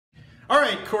All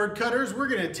right, cord cutters, we're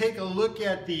going to take a look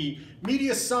at the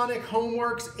Mediasonic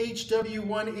Homeworx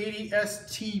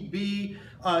HW180STB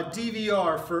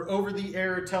DVR for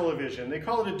over-the-air television. They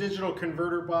call it a digital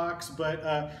converter box, but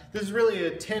this is really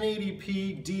a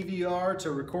 1080p DVR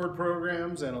to record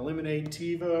programs and eliminate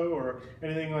TiVo or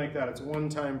anything like that. It's a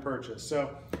one-time purchase. So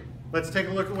let's take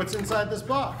a look at what's inside this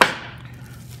box.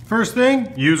 First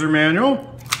thing, user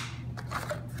manual,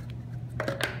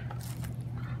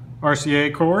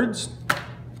 RCA cords,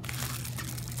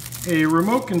 a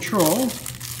remote control,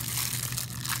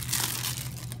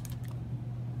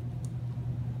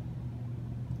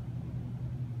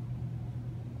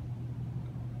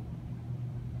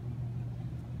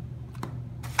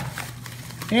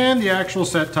 and the actual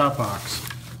set-top box.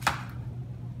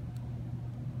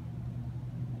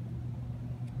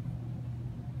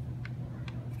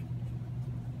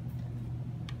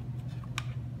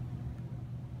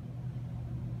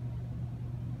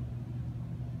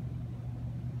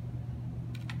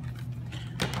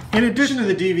 In addition to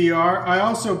the DVR, I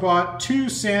also bought two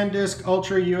SanDisk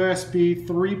Ultra USB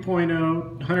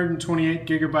 3.0 128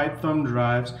 gigabyte thumb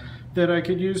drives that I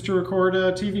could use to record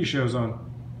TV shows on.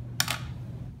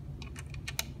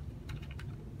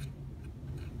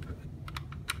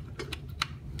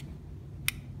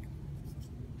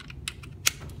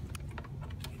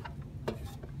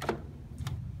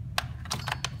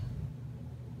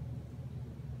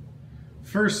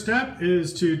 First step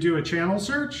is to do a channel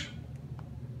search.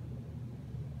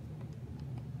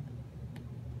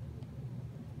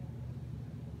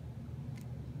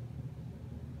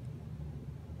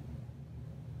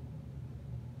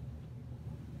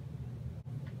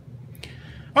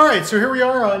 All right, so here we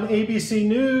are on ABC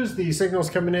News. The signal's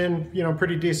coming in,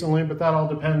 pretty decently, but that all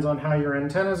depends on how your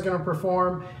antenna is going to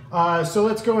perform. So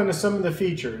let's go into some of the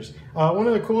features. One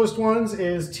of the coolest ones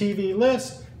is TV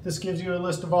list. This gives you a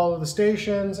list of all of the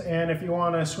stations, and if you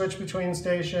want to switch between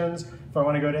stations, if I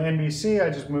want to go to NBC, I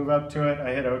just move up to it,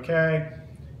 I hit OK,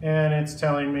 and it's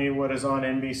telling me what is on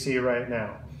NBC right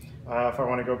now. If I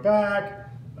want to go back,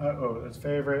 that's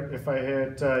favorite. If I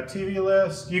hit TV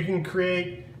list, you can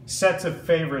create sets of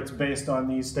favorites based on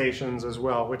these stations as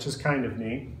well, which is kind of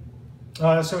neat.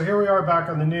 So here we are back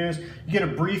on the news. You get a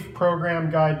brief program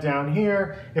guide down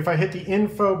here. If I hit the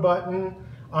info button,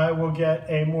 I will get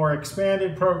a more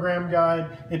expanded program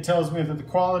guide. It tells me that the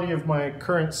quality of my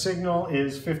current signal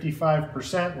is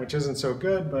 55%, which isn't so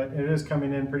good, but it is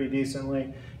coming in pretty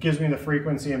decently. Gives me the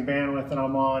frequency and bandwidth that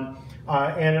I'm on,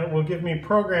 and it will give me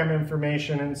program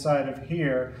information inside of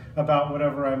here about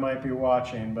whatever I might be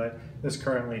watching, but this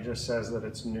currently just says that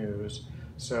it's news.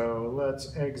 So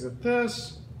let's exit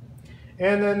this.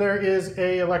 And then there is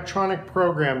a electronic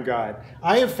program guide.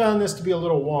 I have found this to be a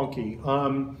little wonky.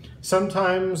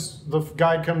 Sometimes the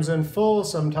guide comes in full,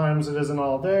 sometimes it isn't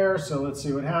all there, so let's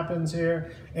see what happens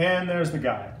here. And there's the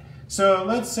guide. So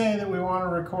let's say that we want to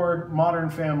record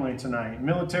Modern Family tonight.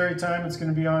 Military time, it's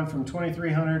going to be on from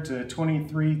 2300 to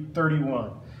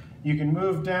 2331. You can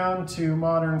move down to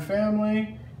Modern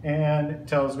Family, and it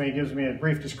gives me a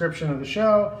brief description of the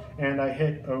show, and I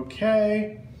hit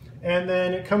OK. And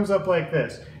then it comes up like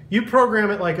this. You program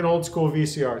it like an old school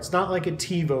VCR. It's not like a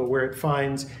TiVo where it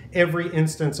finds every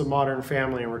instance of Modern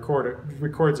Family and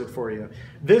records it for you.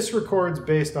 This records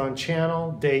based on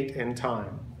channel, date, and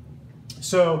time.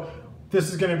 So this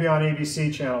is going to be on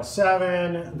ABC Channel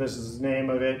 7. This is the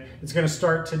name of it. It's going to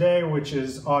start today, which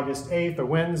is August 8th, a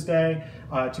Wednesday,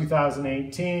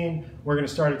 2018. We're going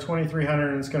to start at 2300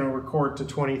 and it's going to record to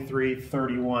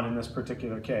 2331 in this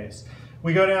particular case.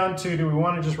 We go down to, do we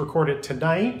want to just record it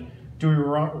tonight? Do we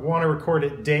want to record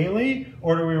it daily?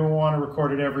 Or do we want to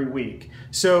record it every week?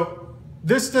 So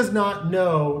this does not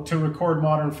know to record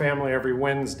Modern Family every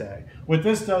Wednesday. What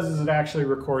this does is it actually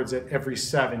records it every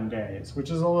 7 days,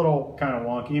 which is a little kind of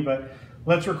wonky, but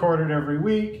let's record it every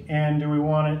week. And do we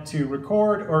want it to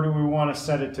record or do we want to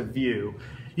set it to view?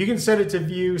 You can set it to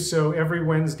view, so every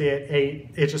Wednesday at 8,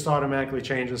 it just automatically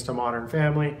changes to Modern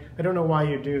Family. I don't know why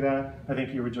you do that. I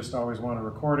think you would just always want to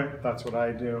record it. That's what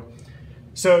I do.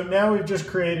 So now we've just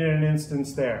created an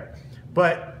instance there.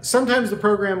 But sometimes the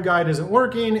program guide isn't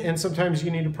working, and sometimes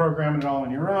you need to program it all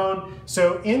on your own.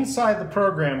 So inside the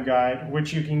program guide,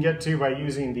 which you can get to by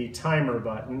using the timer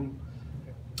button,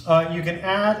 you can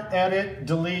add, edit,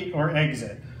 delete, or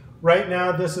exit. Right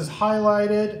now this is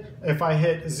highlighted. If I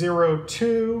hit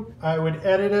 02, I would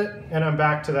edit it and I'm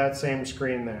back to that same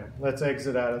screen there. Let's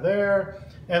exit out of there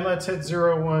and let's hit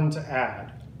 01 to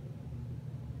add.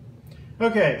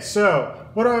 Okay, so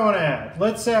what do I want to add?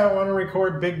 Let's say I want to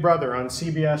record Big Brother on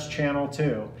CBS Channel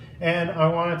 2 and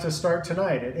I want it to start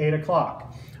tonight at 8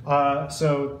 o'clock.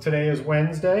 So today is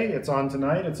Wednesday, it's on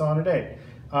tonight, it's on today.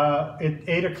 At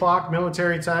 8 o'clock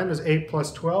military time is 8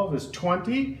 plus 12 is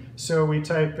 20. So we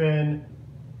type in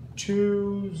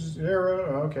 20,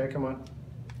 okay, come on.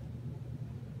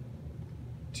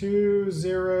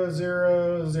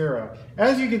 2000.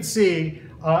 As you can see,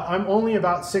 I'm only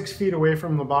about 6 feet away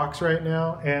from the box right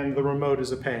now, and the remote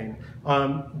is a pain.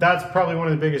 That's probably one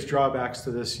of the biggest drawbacks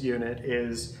to this unit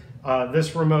is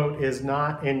this remote is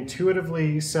not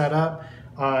intuitively set up,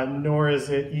 nor is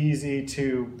it easy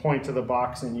to point to the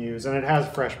box and use, and it has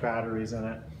fresh batteries in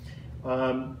it.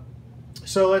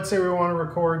 So let's say we want to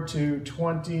record to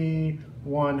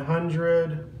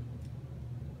 2100.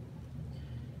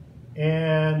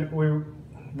 And we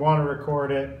want to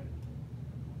record it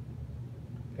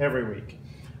every week.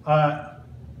 Now,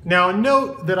 a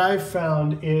note that I've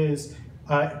found is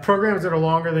programs that are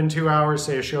longer than 2 hours,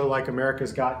 say a show like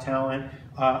America's Got Talent,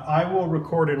 I will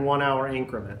record in 1 hour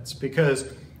increments,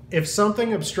 because if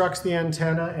something obstructs the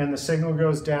antenna and the signal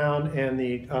goes down and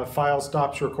the file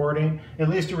stops recording, at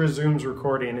least it resumes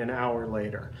recording an hour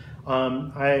later.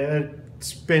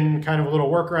 It's been kind of a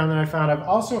little workaround that I found. I've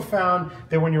also found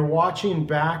that when you're watching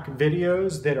back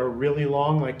videos that are really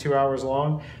long, like 2 hours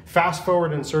long, fast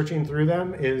forward and searching through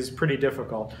them is pretty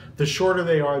difficult. The shorter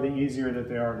they are, the easier that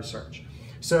they are to search.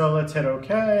 So let's hit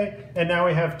OK, and now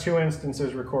we have 2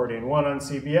 instances recording, one on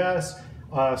CBS,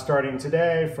 starting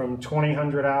today from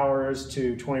 2000 hours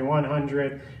to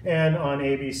 2100, and on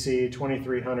ABC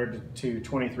 2300 to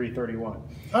 2331.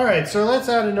 All right, so let's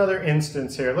add another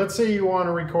instance here. Let's say you want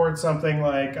to record something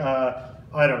like, I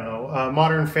don't know,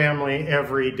 Modern Family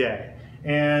every day.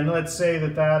 And let's say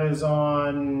that that is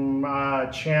on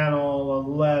channel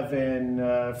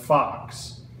 11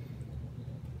 Fox.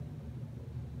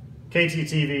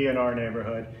 KTTV in our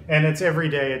neighborhood, and it's every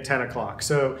day at 10 o'clock.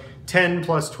 So 10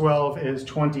 plus 12 is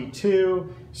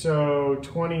 22, so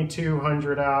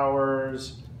 2200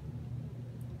 hours,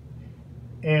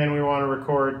 and we want to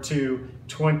record to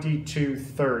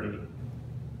 2230.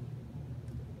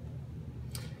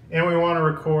 And we want to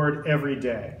record every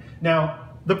day. Now,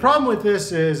 the problem with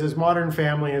this is Modern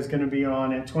Family is going to be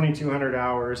on at 2200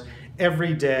 hours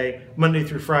every day, Monday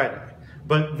through Friday.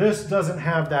 But this doesn't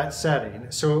have that setting,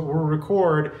 so it will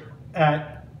record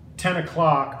at 10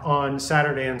 o'clock on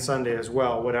Saturday and Sunday as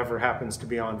well, whatever happens to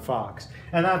be on Fox.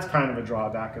 And that's kind of a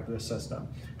drawback of this system.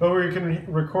 But we can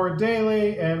record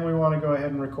daily, and we want to go ahead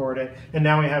and record it, and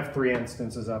now we have 3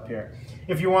 instances up here.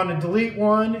 If you want to delete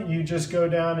one, you just go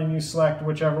down and you select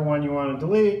whichever one you want to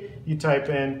delete. You type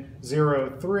in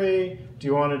 03. Do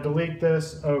you want to delete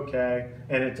this? Okay,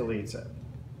 and it deletes it.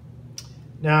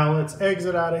 Now let's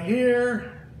exit out of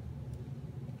here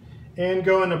and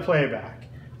go into Playback.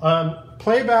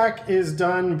 Playback is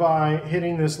done by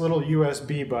hitting this little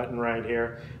USB button right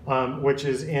here, which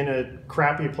is in a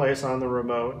crappy place on the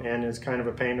remote and is kind of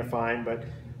a pain to find, but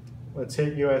let's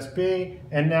hit USB,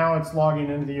 and now it's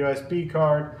logging into the USB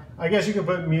card. I guess you could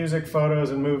put music, photos,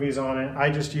 and movies on it.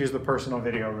 I just use the personal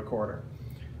video recorder.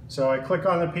 So I click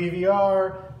on the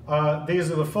PVR. These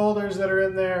are the folders that are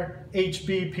in there.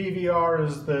 HB PVR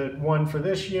is the one for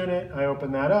this unit. I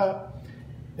open that up.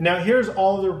 And now here's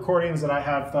all of the recordings that I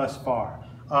have thus far.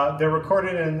 They're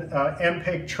recorded in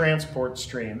MPEG transport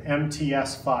stream,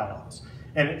 MTS files.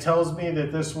 And it tells me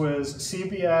that this was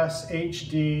CBS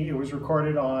HD. It was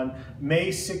recorded on May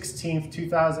 16th,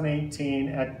 2018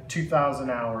 at 2000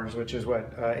 hours, which is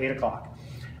what, 8 o'clock.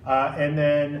 And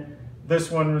then this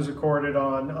one was recorded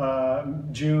on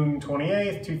June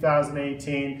 28th,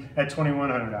 2018 at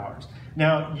 2100 hours.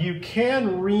 Now, you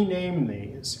can rename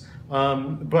these,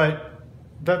 but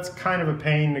that's kind of a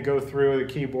pain to go through the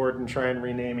keyboard and try and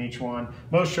rename each one.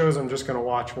 Most shows I'm just going to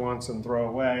watch once and throw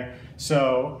away,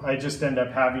 so I just end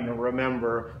up having to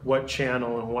remember what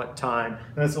channel and what time.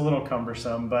 And it's a little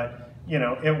cumbersome, but you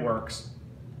know, it works.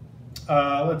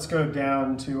 Let's go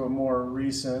down to a more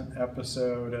recent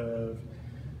episode of...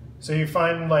 So you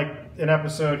find like an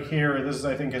episode here, this is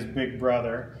I think his big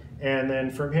brother, and then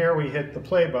from here we hit the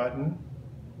play button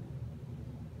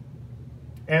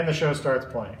and the show starts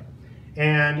playing.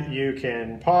 And you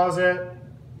can pause it,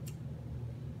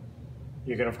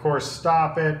 you can of course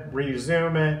stop it,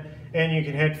 resume it, and you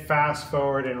can hit fast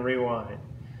forward and rewind.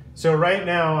 So right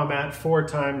now I'm at 4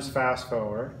 times fast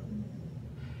forward.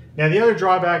 Now the other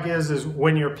drawback is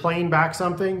when you're playing back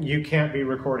something, you can't be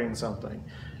recording something.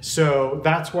 So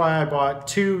that's why I bought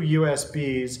 2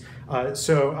 USBs,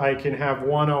 so I can have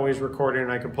one always recording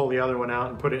and I can pull the other one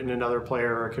out and put it in another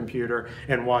player or a computer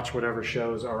and watch whatever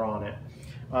shows are on it.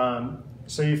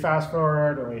 So you fast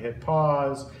forward and we hit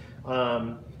pause.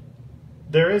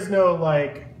 There is no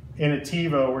like in a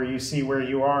TiVo where you see where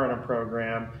you are in a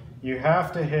program, you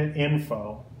have to hit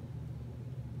info.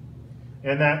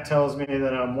 And that tells me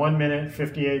that I'm 1 minute,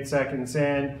 58 seconds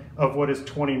in of what is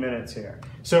 20 minutes here.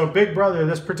 So Big Brother,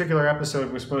 this particular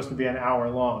episode was supposed to be an hour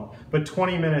long, but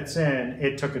 20 minutes in,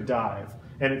 it took a dive.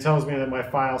 And it tells me that my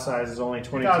file size is only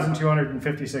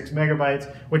 2,256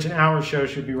 megabytes, which an hour show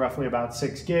should be roughly about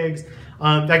 6 gigs.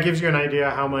 That gives you an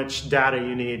idea how much data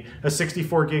you need. A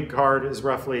 64 gig card is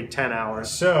roughly 10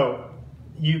 hours. So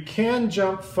you can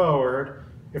jump forward.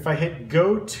 If I hit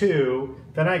go to,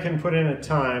 then I can put in a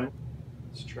time.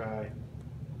 Let's try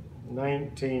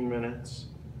 19 minutes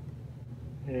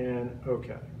and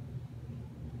okay.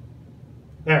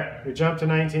 There, we jumped to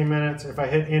 19 minutes. If I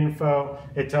hit info,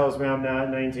 it tells me I'm now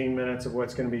at 19 minutes of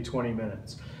what's going to be 20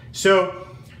 minutes. So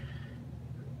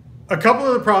a couple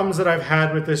of the problems that I've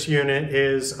had with this unit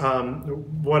is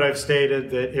what I've stated,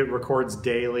 that it records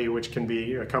daily, which can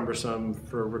be cumbersome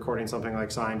for recording something like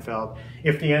Seinfeld.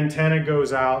 If the antenna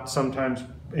goes out, sometimes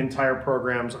entire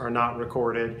programs are not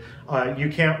recorded. You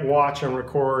can't watch and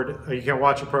record, you can't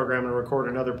watch a program and record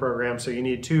another program, so you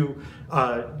need 2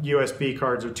 USB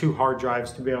cards or 2 hard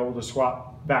drives to be able to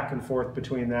swap back and forth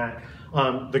between that.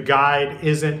 The guide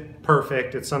isn't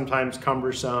perfect, it's sometimes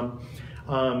cumbersome.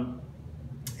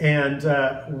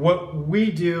 What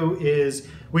we do is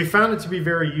we found it to be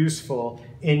very useful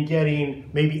in getting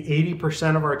maybe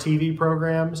 80% of our TV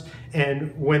programs,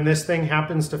 and when this thing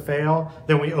happens to fail,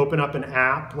 then we open up an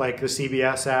app like the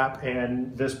CBS app,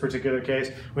 and this particular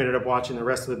case we ended up watching the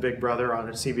rest of the Big Brother on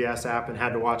a CBS app and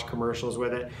had to watch commercials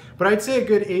with it. But I'd say a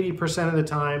good 80% of the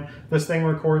time this thing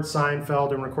records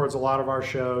Seinfeld and records a lot of our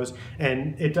shows,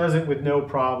 and it does it with no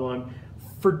problem.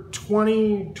 For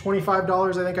 $20,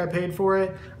 $25, I think I paid for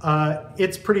it.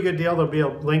 It's a pretty good deal. There'll be a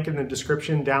link in the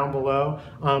description down below.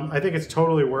 I think it's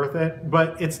totally worth it,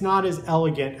 but it's not as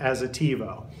elegant as a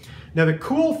TiVo. Now the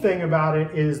cool thing about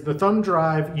it is the thumb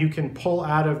drive you can pull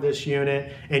out of this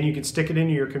unit and you can stick it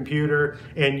into your computer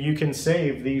and you can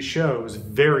save these shows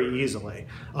very easily.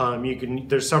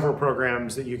 There's several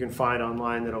programs that you can find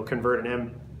online that'll convert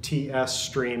an MTS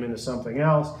stream into something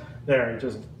else. There, I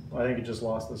think it just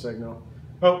lost the signal.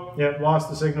 Oh, yeah, lost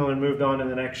the signal and moved on to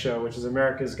the next show, which is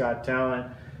America's Got Talent.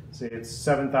 See, it's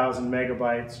 7,000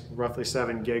 megabytes, roughly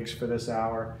 7 gigs for this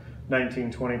hour,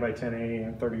 1920 by 1080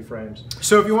 and 30 frames.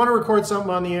 So if you want to record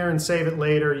something on the air and save it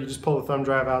later, you just pull the thumb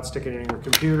drive out, stick it in your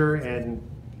computer, and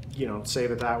save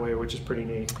it that way, which is pretty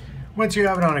neat. Once you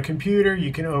have it on a computer,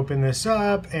 you can open this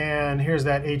up, and here's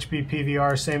that HB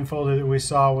PVR, same folder that we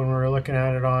saw when we were looking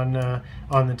at it on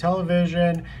the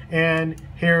television. And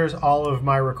here's all of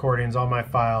my recordings, all my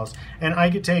files. And I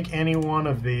could take any one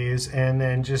of these and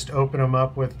then just open them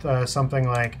up with something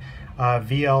like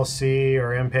VLC or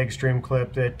MPEG Stream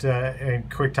Clip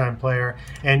and QuickTime Player,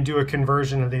 and do a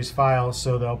conversion of these files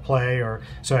so they'll play, or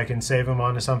so I can save them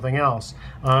onto something else.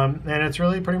 And it's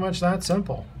really pretty much that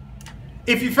simple.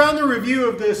 If you found the review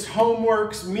of this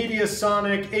Homeworx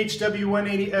Mediasonic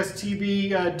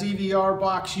HW180STB DVR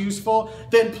box useful,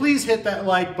 then please hit that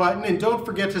like button and don't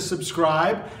forget to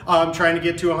subscribe. I'm trying to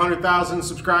get to 100,000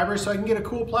 subscribers so I can get a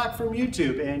cool plaque from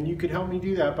YouTube, and you could help me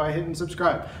do that by hitting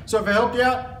subscribe. So if I helped you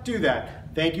out, do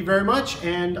that. Thank you very much,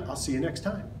 and I'll see you next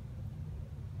time.